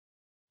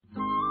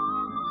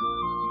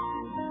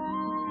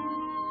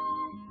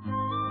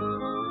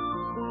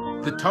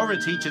The Torah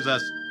teaches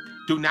us,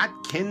 do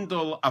not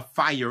kindle a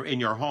fire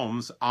in your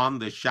homes on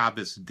the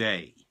Shabbos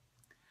day.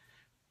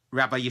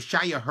 Rabbi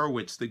Yeshaya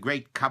Hurwitz, the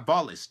great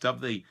Kabbalist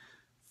of the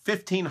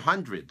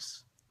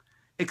 1500s,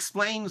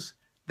 explains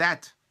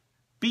that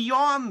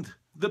beyond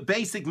the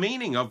basic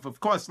meaning of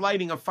course,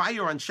 lighting a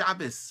fire on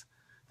Shabbos,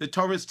 the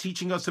Torah is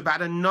teaching us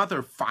about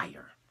another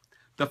fire,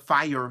 the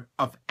fire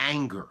of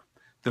anger,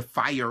 the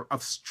fire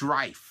of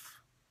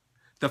strife,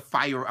 the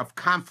fire of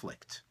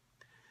conflict.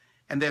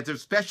 And there's a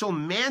special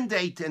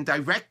mandate and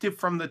directive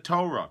from the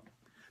Torah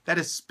that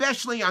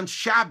especially on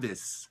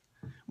Shabbos,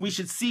 we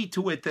should see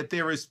to it that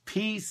there is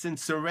peace and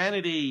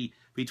serenity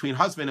between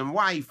husband and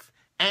wife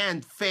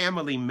and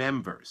family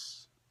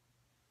members.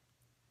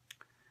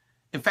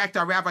 In fact,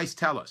 our rabbis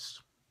tell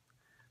us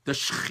the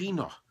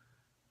Shekhinah,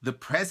 the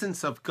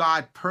presence of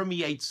God,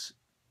 permeates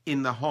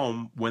in the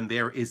home when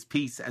there is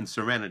peace and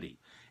serenity.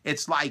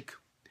 It's like,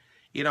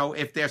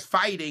 if there's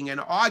fighting and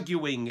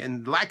arguing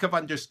and lack of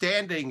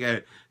understanding,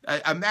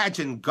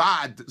 imagine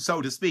God,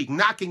 so to speak,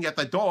 knocking at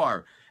the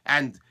door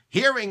and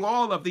hearing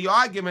all of the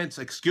arguments.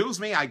 Excuse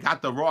me, I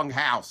got the wrong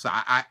house.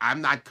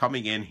 I'm not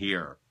coming in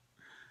here.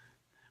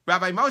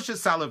 Rabbi Moshe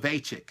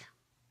Soloveitchik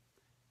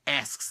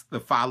asks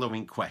the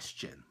following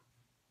question.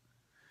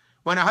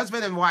 When a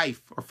husband and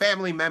wife or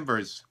family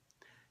members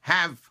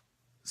have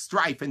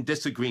strife and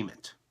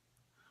disagreement,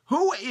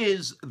 who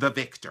is the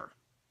victor?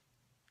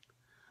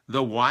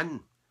 The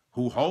one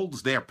who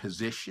holds their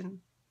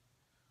position,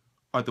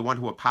 or the one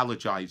who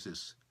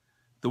apologizes,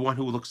 the one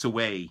who looks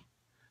away,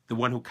 the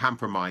one who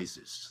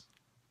compromises?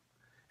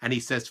 And he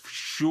says,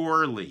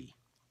 surely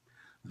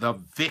the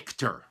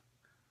victor,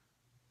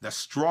 the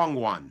strong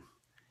one,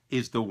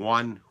 is the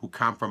one who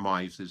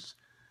compromises,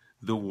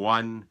 the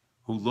one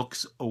who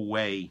looks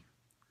away,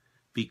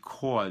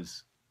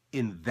 because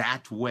in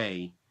that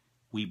way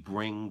we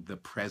bring the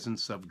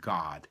presence of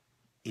God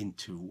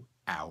into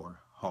our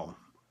home.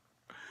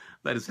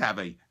 Let us have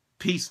a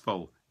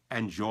peaceful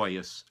and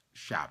joyous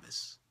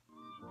Shabbos.